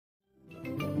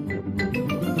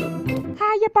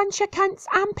you bunch of cunts.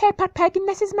 I'm Peppa Pig and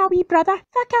this is my wee brother.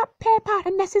 Fuck up, Peppa,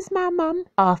 and this is my mum.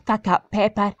 Oh, fuck up,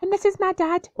 Peppa, and this is my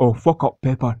dad. Oh, fuck up,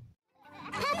 Peppa.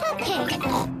 Peppa Pig.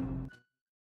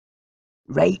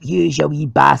 Right, you wee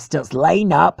bastards,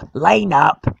 line up, line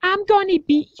up. I'm gonna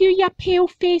beat you, you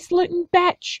pale-faced looking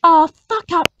bitch. Oh,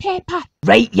 fuck up, Peppa.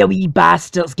 Right, you wee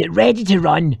bastards, get ready to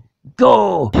run.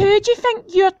 Go! Who do you think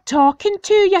you're talking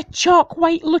to, you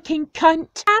chalk-white looking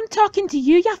cunt? I'm talking to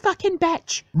you, you fucking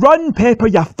bitch. Run, Peppa,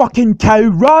 you fucking cow,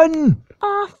 run!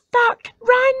 Oh, fuck,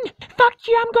 run! Fuck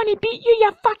you, I'm gonna beat you,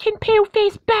 you fucking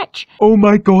pale-faced bitch. Oh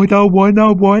my god, I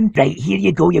won. Right, here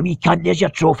you go, you wee cunt, there's your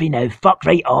trophy now, fuck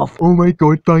right off. Oh my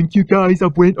god, thank you guys, I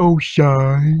went all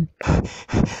shy.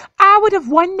 I would have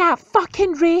won that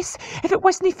fucking race if it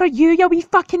wasn't for you, you wee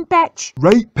fucking bitch.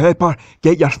 Right, Peppa,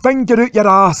 get your finger out your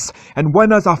ass and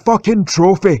win us a fucking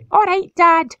trophy. Alright,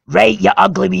 Dad. Right, you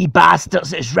ugly wee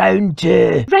bastards, it's round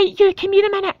 2. Right, you, come here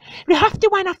a minute. We have to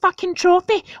win a fucking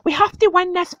trophy. We have to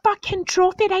win this fucking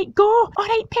trophy, right? Go.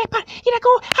 Alright, Peppa, here I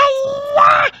go.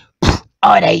 Hiya!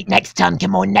 Alright, next turn,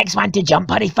 come on, next one to jump,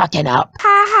 hurry fucking up.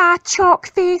 Ha ha, chalk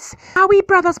face. My wee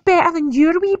brother's better than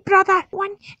your wee brother. 1,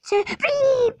 2, 3.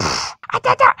 I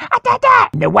did it! I did it!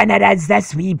 And the winner is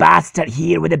this wee bastard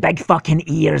here with the big fucking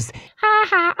ears. Ha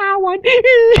ha, I won.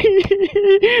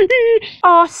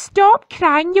 Oh, stop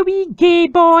crying, you wee gay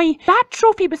boy. That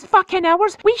trophy was fucking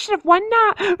ours. We should have won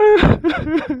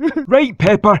that. Right,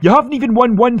 Peppa, you haven't even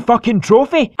won one fucking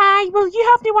trophy. Aye, well, you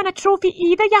haven't won a trophy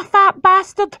either, you fat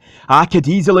bastard. I could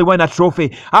easily win a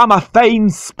trophy. I'm a fine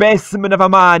specimen of a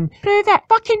man. Prove it.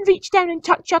 Fucking reach down and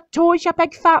touch your toes, you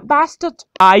big fat bastard.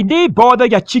 Aye, nae bother,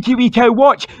 you cheeky wee cow,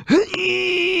 watch.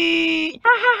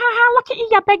 Ha ha ha ha, look at you,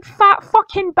 you big fat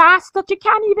fucking bastard. You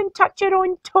can't even touch your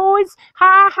own toes.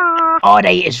 Ha ha.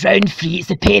 Alright, it's round 3, it's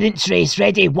the parents' race.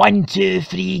 Ready, 1, 2,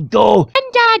 3, go.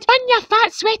 Run, Dad, run, you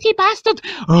fat sweaty bastard.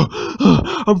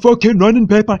 I'm fucking running,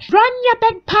 Peppa. Run, you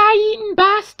big pie-eating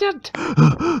bastard.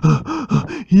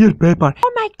 Here, Peppa.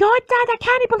 Oh my god, Dad, I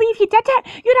can't believe you did it.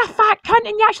 You're a fat cunt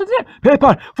and you actually did it.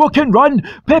 Peppa, fucking run.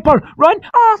 Peppa, run.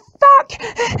 Oh, fuck.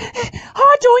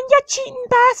 Hold on, you cheating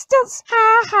bastards.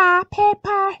 Ha ha,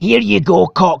 Peppa. Here you go,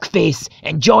 cockface.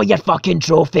 Enjoy your fucking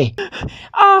trophy.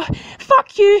 Oh,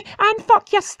 fuck you and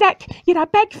fuck your stick. You're a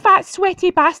big fat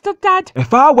sweaty bastard, Dad.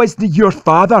 If I wasn't your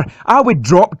father, I would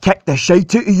drop kick the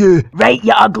shite out of you. Right,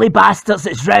 you ugly bastards,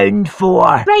 it's round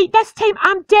 4. Right, this time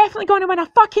I'm definitely going to win a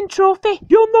fucking trophy.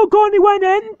 You're not going to win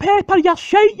anything, Peppa, you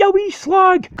shite, you wee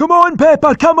slag. Come on,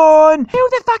 Peppa, come on. Pull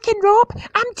the fucking rope.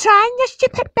 I'm trying, you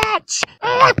stupid bitch.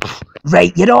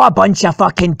 Right, you're all a bunch of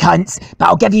fucking cunts, but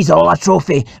I'll give yous all a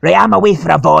trophy. Right, I'm away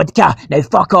for a vodka. Now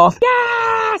fuck off.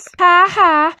 Yes! Ha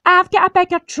ha, I've got a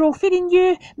bigger trophy than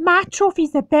you. My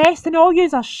trophy's the best and all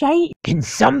yous are shite. Can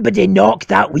somebody knock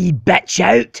that wee bitch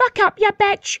out? Fuck up, you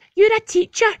bitch. You're a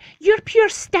teacher. You're pure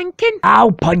stinking.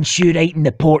 I'll punch you right in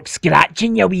the pork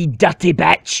scratching, you wee dirty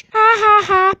bitch. Ha ha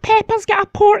ha, Peppa's got a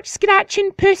pork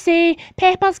scratching pussy.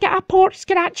 Peppa's got a pork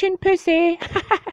scratching pussy.